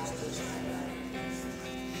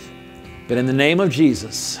 But in the name of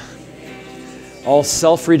Jesus, all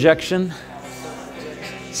self-rejection,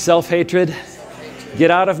 self-hatred, get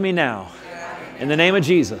out of me now. In the name of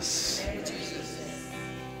Jesus,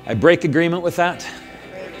 I break agreement with that,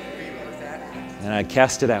 and I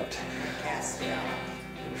cast it out.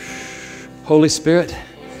 Holy Spirit,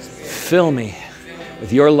 fill me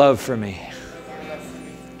with your love for me.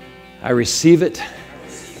 I receive it,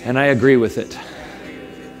 and I agree with it.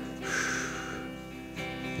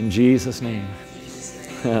 In Jesus' name.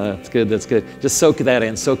 That's good, that's good. Just soak that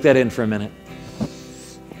in for a minute.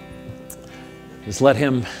 Just let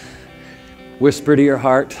Him whisper to your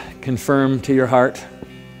heart, confirm to your heart.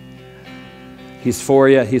 He's for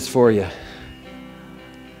you, He's for you.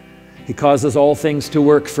 He causes all things to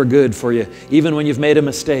work for good for you, even when you've made a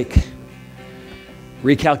mistake.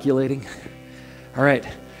 Recalculating. All right,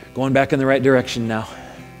 going back in the right direction now.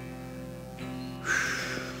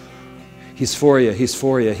 He's for you, He's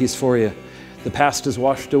for you, He's for you. The past is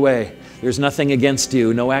washed away. There's nothing against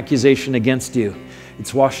you, no accusation against you.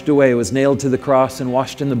 It's washed away. It was nailed to the cross and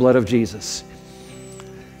washed in the blood of Jesus.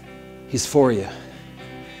 He's for you.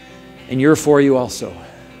 And you're for you also.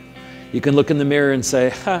 You can look in the mirror and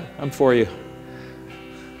say, I'm for you.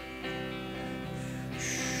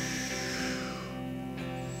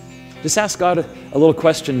 Just ask God a little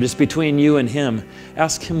question just between you and Him.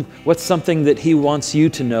 Ask Him what's something that He wants you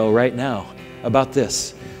to know right now about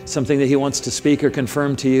this. Something that He wants to speak or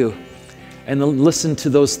confirm to you. And then listen to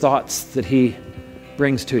those thoughts that He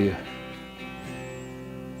brings to you.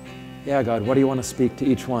 Yeah, God, what do you want to speak to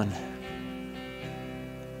each one?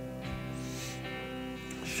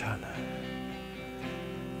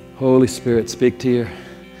 Holy Spirit, speak to your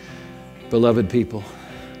beloved people.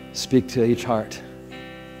 Speak to each heart.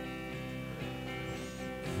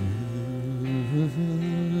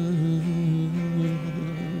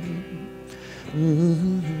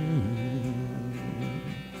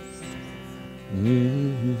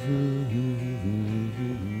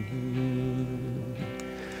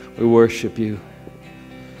 We worship you.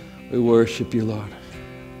 We worship you, Lord.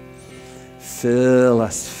 Fill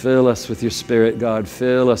us with your Spirit, God.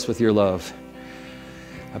 Fill us with your love.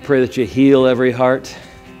 I pray that you heal every heart,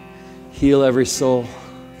 heal every soul.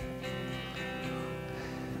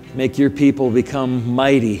 Make your people become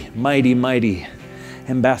mighty, mighty, mighty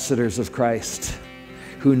ambassadors of Christ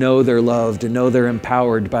who know they're loved and know they're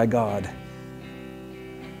empowered by God.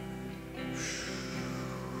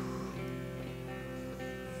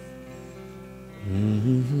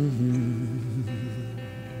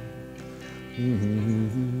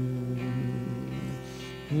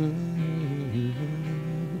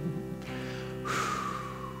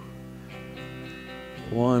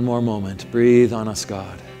 One more moment. Breathe on us,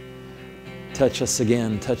 God. Touch us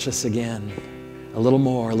again. Touch us again. A little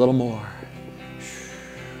more. A little more.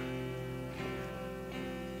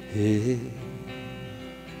 Hey.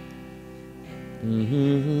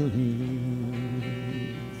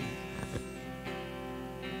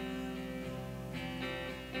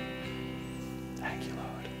 Thank you,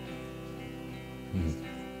 Lord.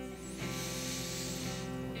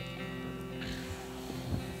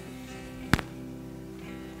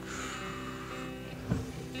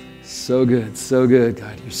 So good,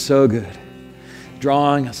 God. You're so good.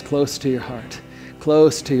 Drawing us close to your heart,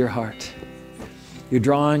 close to your heart. You're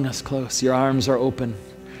drawing us close. Your arms are open.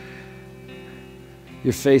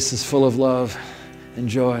 Your face is full of love and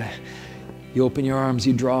joy. You open your arms,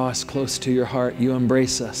 you draw us close to your heart, you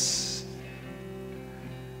embrace us.